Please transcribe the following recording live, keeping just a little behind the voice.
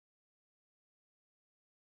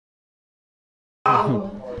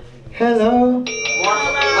Hello.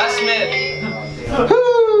 Less mid.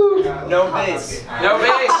 No bass. No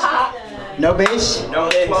bass. No bass? No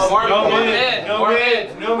bass. More No mid. mid. More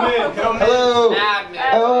mid. No mid. No mid. Hello. Bad mid.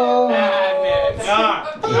 Oh. Bad mid.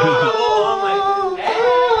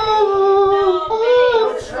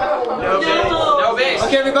 No bass. No bass.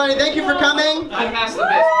 Okay, everybody, thank you for coming. I pass the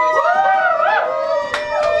bass, please.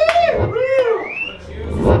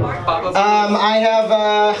 I have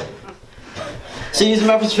CDs and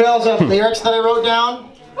Memphis Trails of lyrics that I wrote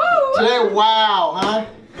down today. Wow, huh?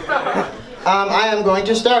 I am going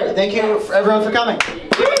to start. Thank you, everyone, for coming.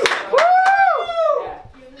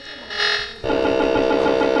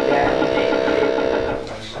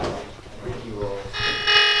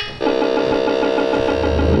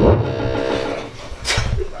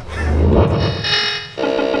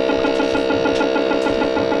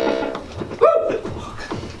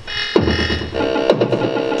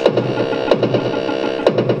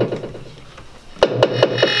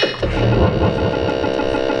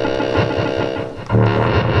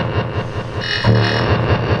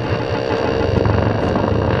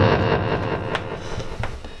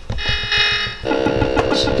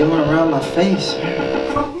 Doing around my face, man.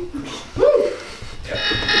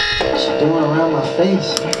 She's doing around my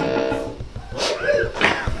face.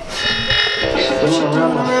 She's doing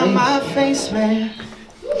around my face, man.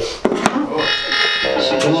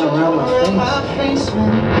 She's doing around my face,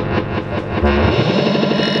 man.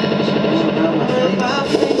 She's doing around my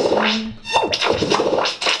face,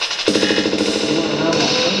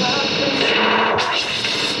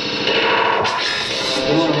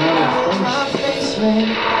 man.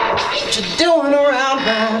 You're doing around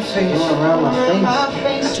my face, doing around my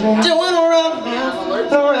face, doing around my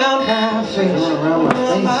face, doing around my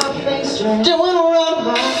face, doing around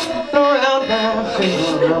my face,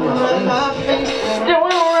 doing around my face,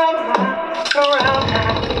 doing around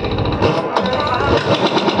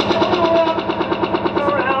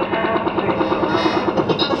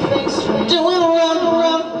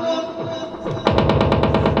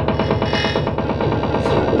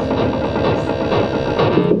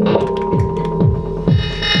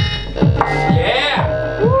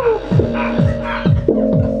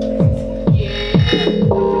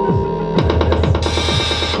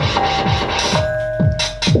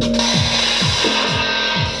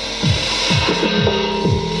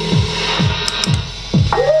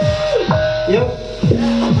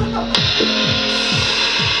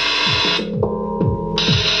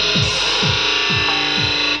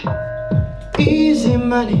Easy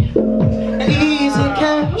money, easy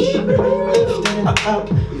cash, lifting it up,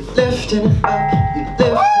 lifting it up, lifting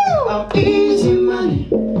it up. Easy money,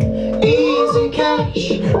 easy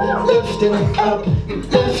cash, lifting it up,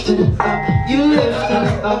 lifting it up, you lifting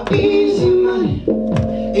it up. Easy money,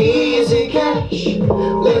 easy cash,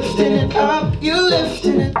 lifting it up, you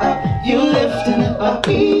lifting it up, you lifting it up.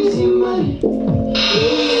 Easy money,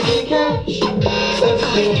 easy cash,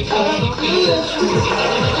 lifting it up, you lifting it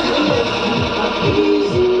up.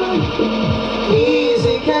 Easy money,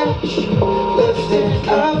 easy cash, lifting it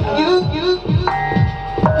up.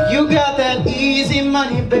 You got that easy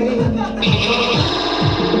money, baby.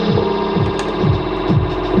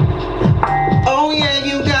 Oh yeah,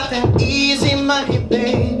 you got that easy money,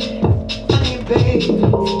 baby. Money, baby,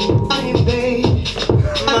 money, baby,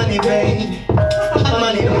 money, baby, money,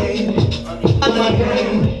 baby, money,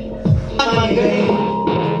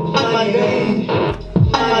 baby,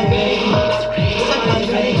 money, baby,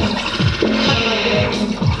 money, baby,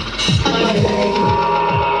 money, baby.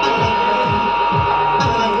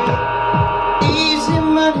 Easy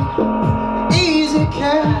money, easy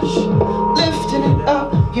cash, lifting it up,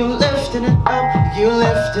 you lifting it up, you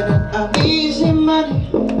lifting it up. Easy money,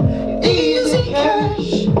 easy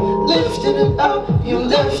cash, lifting it up, you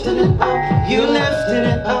lifting it up, you lifting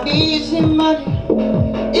it up. Easy money,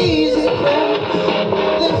 easy cash,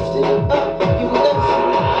 lifting it up, you lifting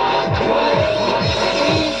it up, you lifting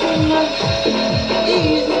it up. Easy money,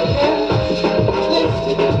 easy cash,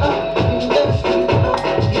 lifting it up, you lifting it up,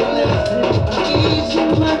 you lifting it up. Easy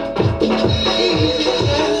money, easy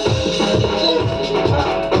cash, lifting it up.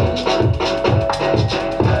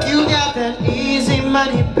 You got that easy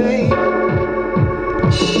money, babe.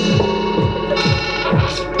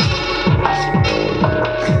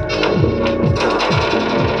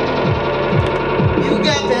 You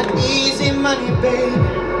got that easy money, babe.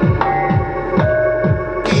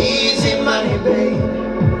 Easy money, babe.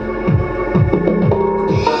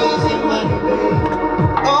 Easy money, babe.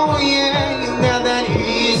 Oh yeah, you got that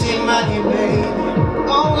easy money, babe.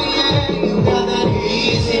 Oh yeah, you got that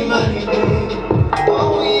easy money, babe.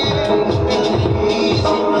 Oh yeah, you got that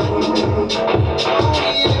easy money, babe.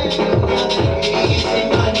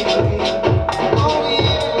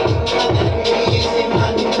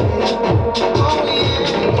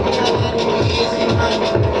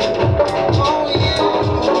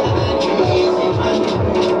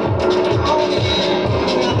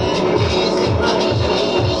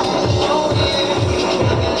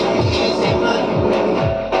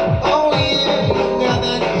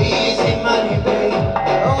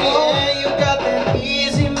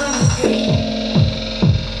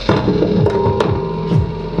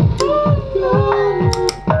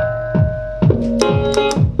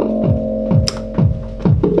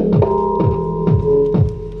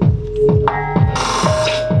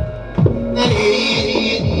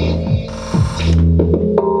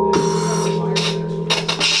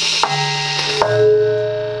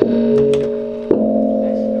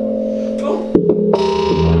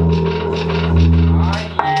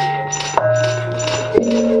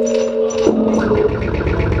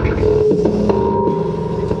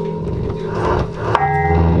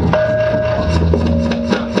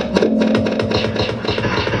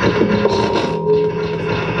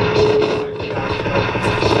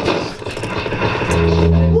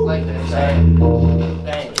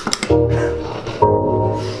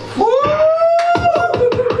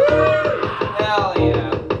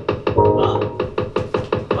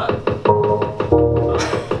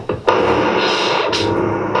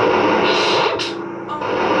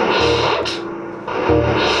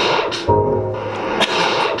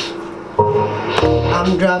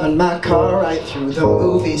 driving my car right through the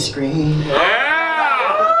movie screen.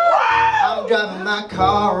 I'm driving my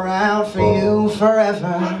car around for you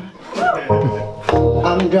forever.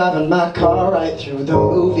 I'm driving my car right through the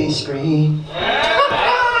movie screen.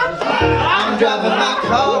 I'm driving my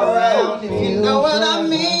car around, if you know what I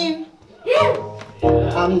mean.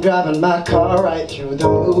 I'm driving my car right through the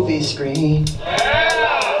movie screen.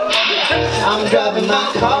 I'm driving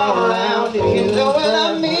my car around, if you know what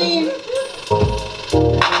I mean.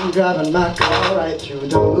 I'm driving my car right through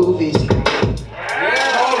the movie screen.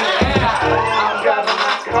 I'm driving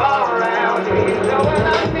my car around, if you know what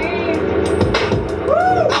I mean.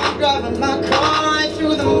 I'm driving my car right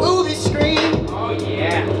through the movie screen. Oh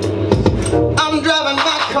yeah. I'm driving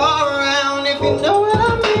my car around, if you know what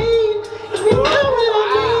I mean. If you know what I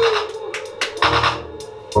mean.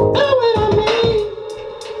 Know what I mean.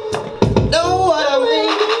 Know what I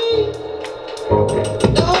mean.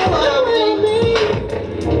 Know what I mean.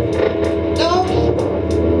 Know.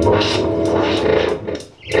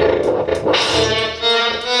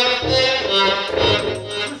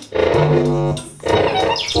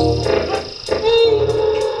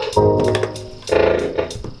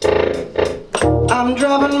 I'm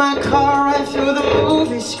driving my car right through the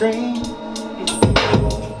movie screen.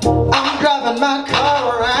 I'm driving my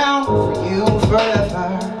car around for you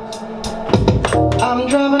forever. I'm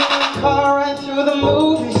driving my car right through the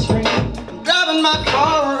movie screen. I'm driving my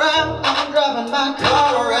car around. I'm driving my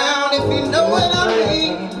car around, if you know what I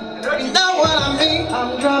mean. You know what I mean.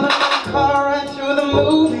 I'm driving my car right through the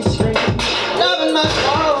movie screen. Driving my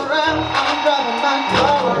car around. I'm driving my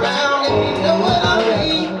car around, if you know what I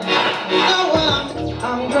mean. You know what I mean.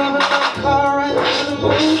 I'm driving my car right through the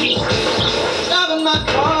movie screen. Driving my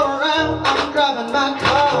car around. I'm driving my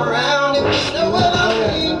car around, if you know what I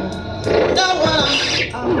mean. You know what I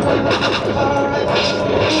mean. I'm driving my car right through the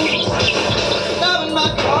movie screen. Driving my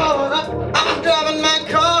car around. I'm driving my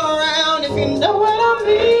car around, if you know what I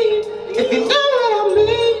mean. If you know what I mean.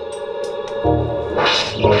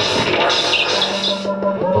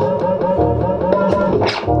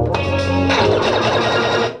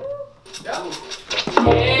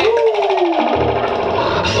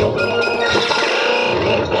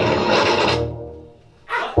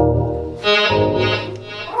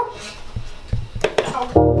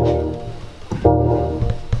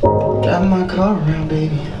 Drive my car around,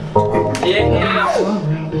 baby. Yeah. Car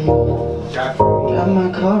around, baby. Drive my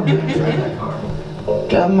car around, baby.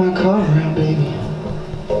 Drive my car around, baby.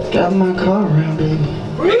 Drive my car around, baby.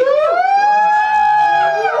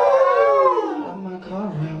 Drive my car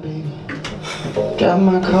around, baby. Drive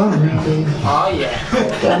my car around, baby. Oh yeah.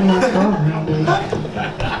 Drive my car around, baby.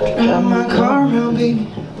 Drive my car around, baby.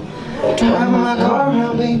 Drive my car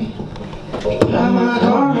around, baby. Drive my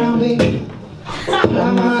car around, baby.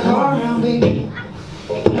 Drive my car around, baby.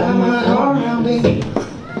 Drive my car around, baby.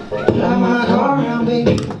 Drive my car around,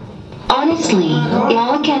 baby. Honestly,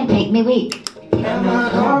 y'all can't make me weak. Drive my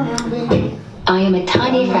car around, baby. I am a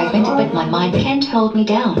tiny fragment, but my mind can't hold me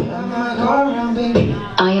down. Drive my car around, baby.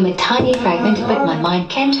 I am a tiny fragment, but my mind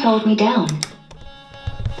can't hold me down.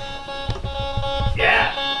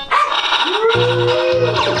 Yeah.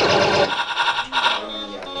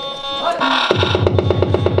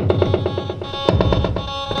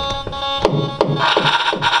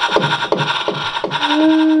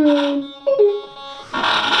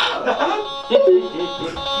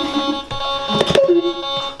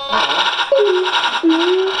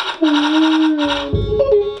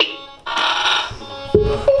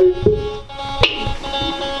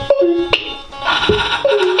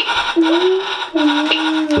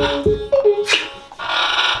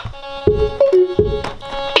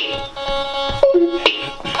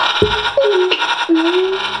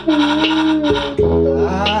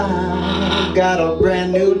 I got a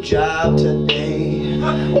brand new job today.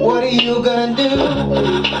 What are you gonna do?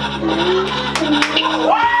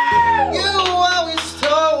 You always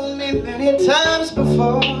told me many times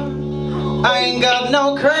before, I ain't got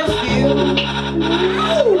no curfew.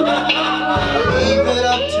 Leave it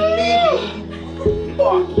up to me.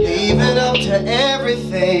 Leave it up to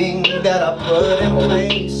everything that I put in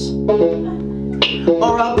place,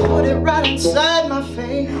 or I'll put it right inside my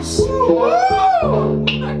face.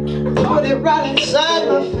 Put it right inside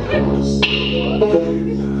my face.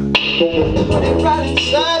 Put it right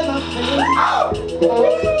inside my face.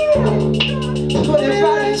 Put it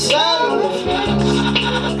right inside my face.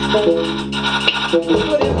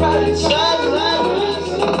 Put it right inside my face.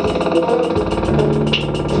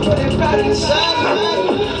 Put it right inside my face.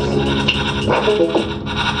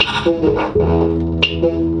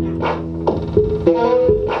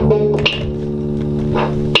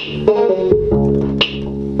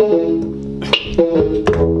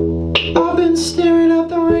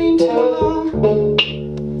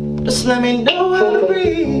 Just let me know how to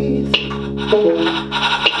breathe.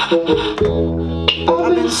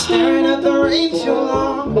 I've been staring at the rain too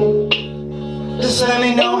long. Just let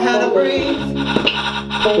me know how to breathe.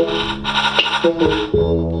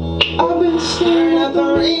 I've been staring at the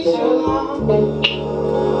rain too long.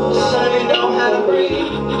 Just let me know how to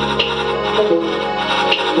breathe.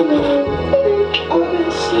 I've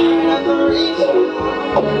been staring at the rain too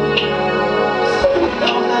long. Just let me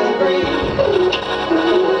know how to breathe.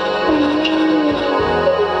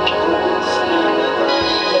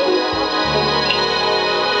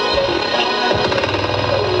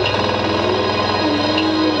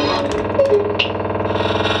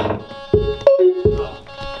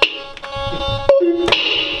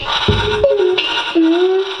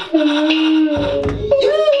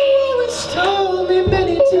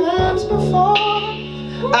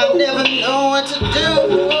 I never know what to do,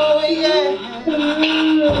 yeah.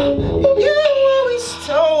 You always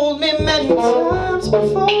told me many times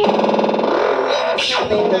before. You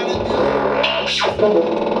never tell me how to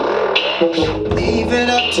do. Leave it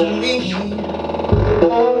up to me.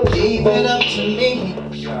 Leave it up to me.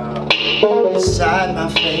 Inside my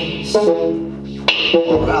face,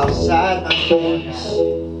 or outside my face,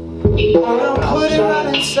 or I'll put it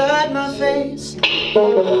right inside my face. Put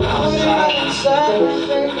it right inside my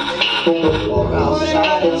face. Put it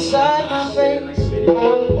right inside my face. Put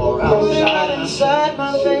it right inside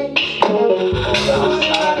my face. Put it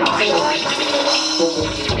right inside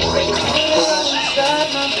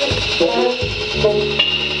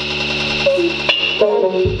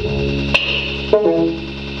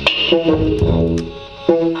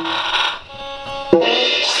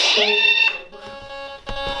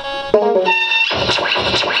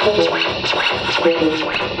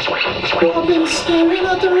I've been staring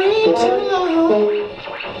at the rain too long.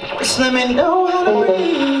 Just let me know how to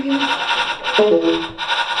breathe.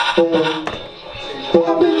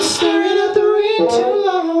 I've been staring at the rain too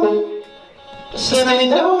long. Just let me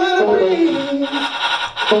know how to breathe.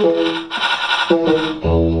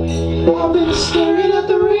 I've been staring at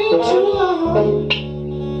the rain too long.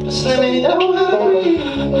 Just let me know how to breathe.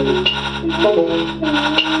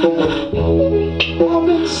 I've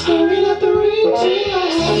been staring at the rain too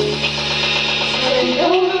long. Just let me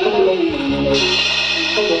know how to breathe.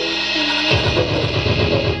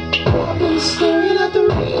 I've been staring at the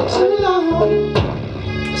rain too long.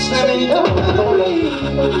 Just let me know how to breathe.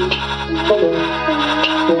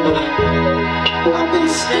 I've been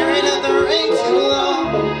staring at the rain too long.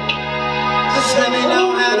 Just let me know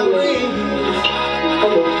how to breathe.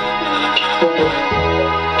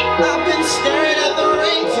 I've been staring at the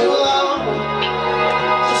rain too long.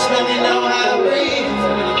 Just let me know how to breathe.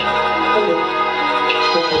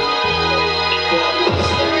 I've been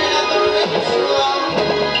staring at the rain too long.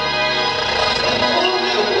 Just let me know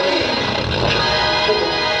how to breathe.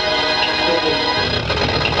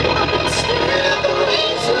 I've been staring at the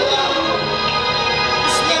rain too long.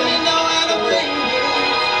 Just let me know how to breathe.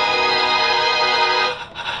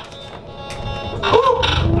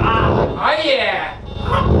 Oh yeah!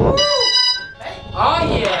 Oh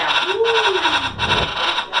yeah!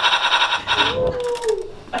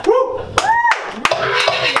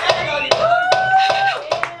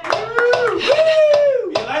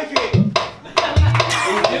 You like it?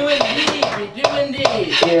 We do indeed, we do indeed.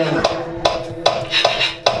 Yeah.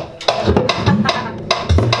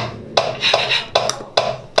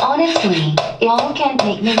 Honestly, it all can't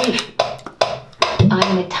make me weak. I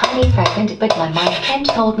am a tiny fragment, but my mind can't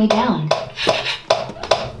hold me down.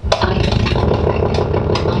 I am a tiny fragment,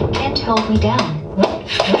 but my mind can't hold me down.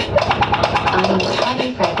 I am a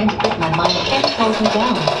tiny fragment, but my mind can't hold me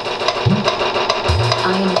down. I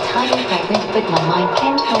am a tiny fragment, but my mind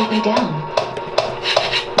can't hold me down.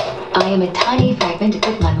 I am a tiny fragment,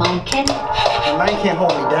 but my mind can't. My mind can't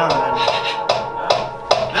hold me down, man.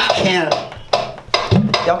 Can't.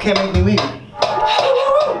 Y'all can't make me weak.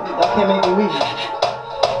 Y'all can't make me weak.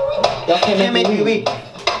 Y'all can't make me weak.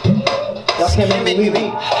 Y'all can't make me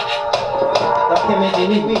weak. Y'all can't make me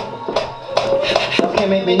weak. Y'all can't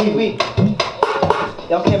make me weak.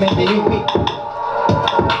 Y'all can't make me weak.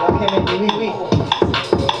 Y'all can't make me weak.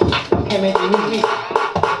 Y'all can't make me weak.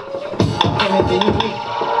 Y'all can't make me weak.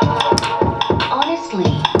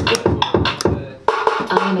 Honestly,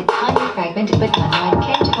 I am a tiny fragment, but my mind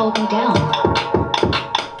can't hold me down.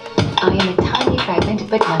 I am a tiny fragment,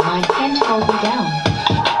 but my mind can't hold me down.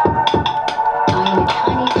 I am a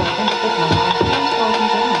tiny fragment, but my mind can't hold me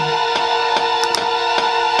down.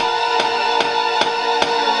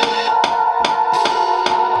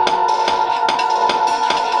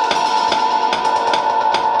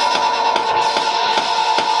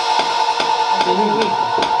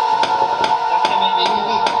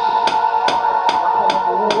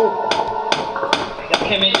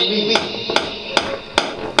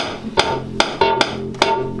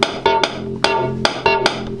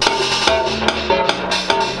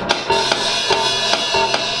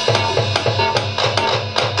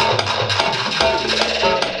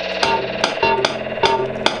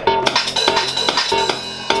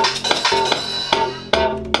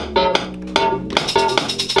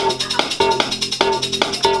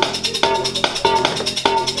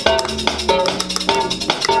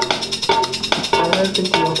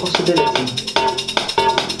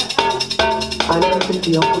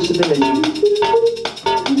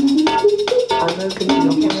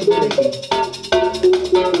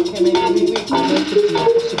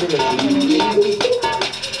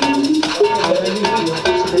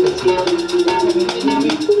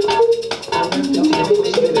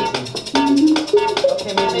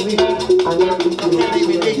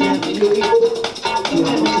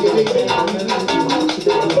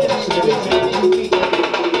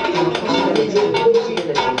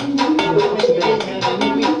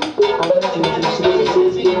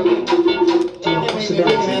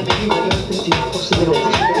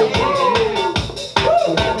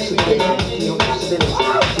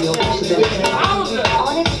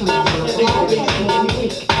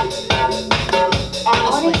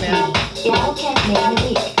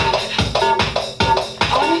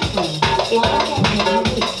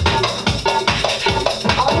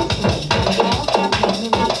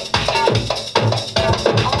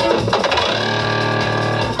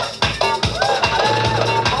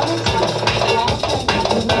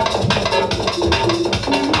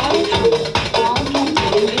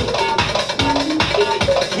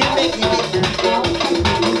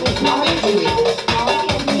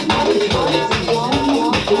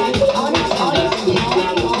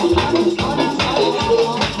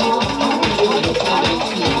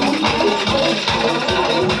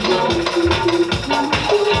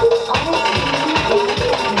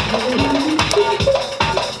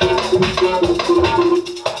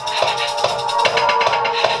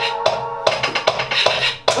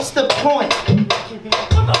 What's the point?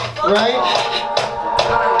 Right?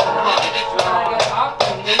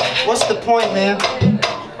 What's the point, man?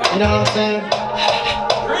 You know what I'm saying?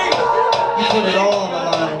 You put it all on the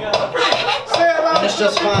line. And it's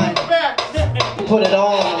just fine. You put it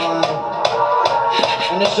all on the line.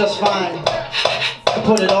 And it's just fine. You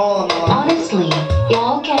put it all on the line. Honestly,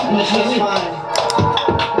 y'all can't And make it's me just weak. fine.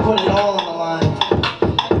 You put it all on the line.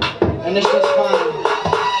 And it's just fine.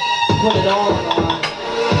 You put it all on the line.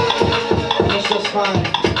 And it's just fine.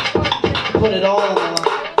 You put it all on the line.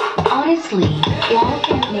 Honestly, y'all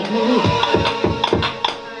can't make me weak.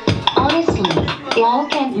 Honestly, y'all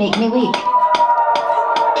can't make me weak.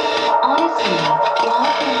 Honestly, y'all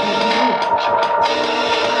can't make me weak.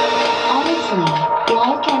 Honestly,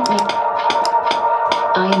 y'all can't make...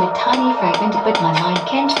 I am a tiny fragment, but my mind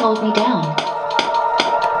can't hold me down.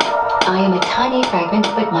 I am a tiny fragment,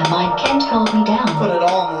 but my mind can't hold me down. Put it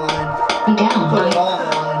all on the line. Me down. Put it all on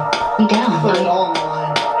the line. Me down. Put it all on the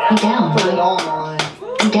line. Me down. Put it all on the line.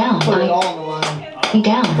 Me down. Put it all on the line. Me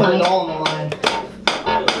down. Put it all on the line.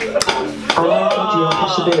 I'm open to your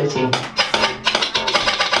possibility.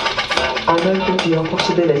 I'm open to your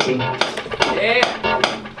possibility.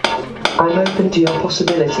 I'm open to your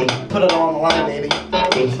possibility. Put it all on the line, baby.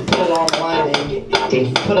 Put it all on the line, baby.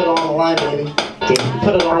 Put it all on the line, baby.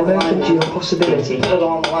 Put it all on I'm the line, open to baby. your possibility. Put it all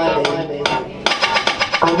on the line, baby.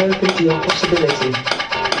 I'm open to your possibility.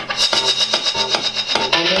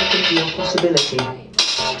 I'm open to your possibility.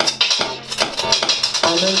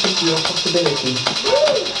 I'm open to your possibility.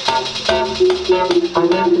 I'm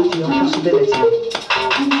open to your possibility.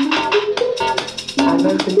 I'm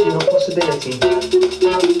open to your possibility.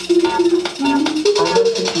 I'm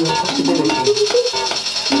open to your possibility.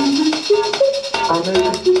 I'm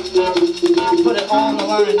open. Put it all on the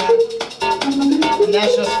line, man. And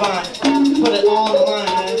that's just fine. Put it all on the line,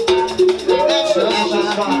 man. That's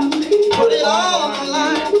just fine. Put it all on the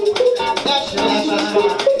line. That's just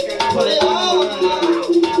fine. Put it all on the line.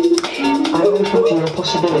 I'm open to your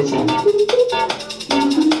possibility.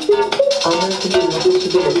 I'm open to your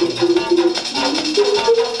possibility.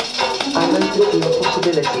 I'm open to your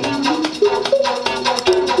possibility.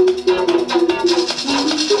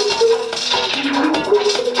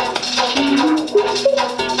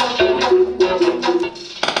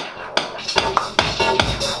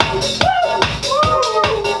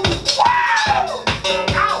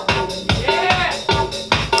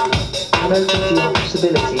 I'm open to your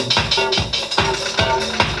possibility.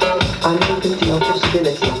 I'm open to your possibility. I'm open to your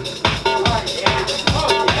possibility.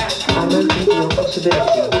 I'm open to your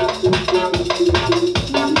possibility.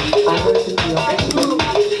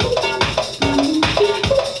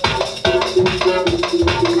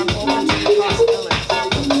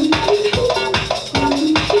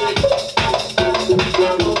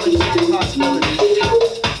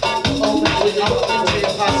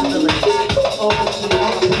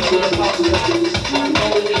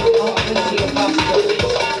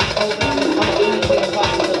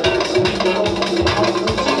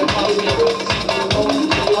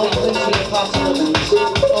 Possibility.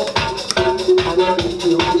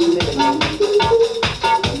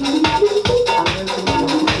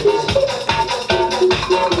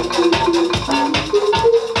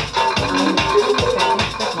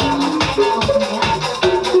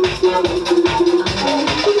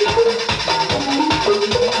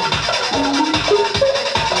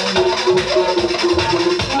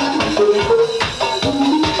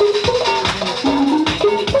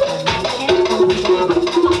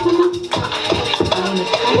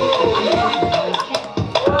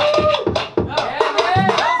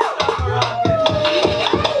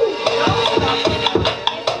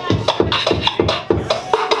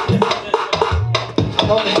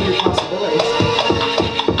 to your possibilities.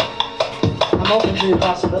 I'm open to your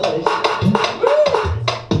possibilities.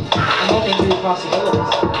 I'm open to your possibilities.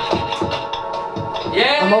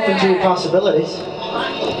 Yeah. I'm open to your possibilities.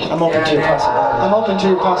 I'm open to your possibilities. I'm open to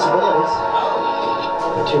your possibilities.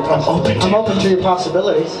 I'm open to your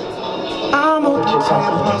possibilities. I'm open to your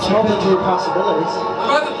possibilities. I'm open to your possibilities. What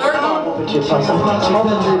about the third I'm one? open to your possibilities. I'm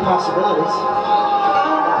open to your possibilities.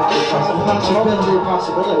 I'm open to your possibilities. I'm open to your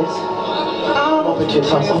possibilities. I'm open to your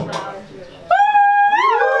possibilities.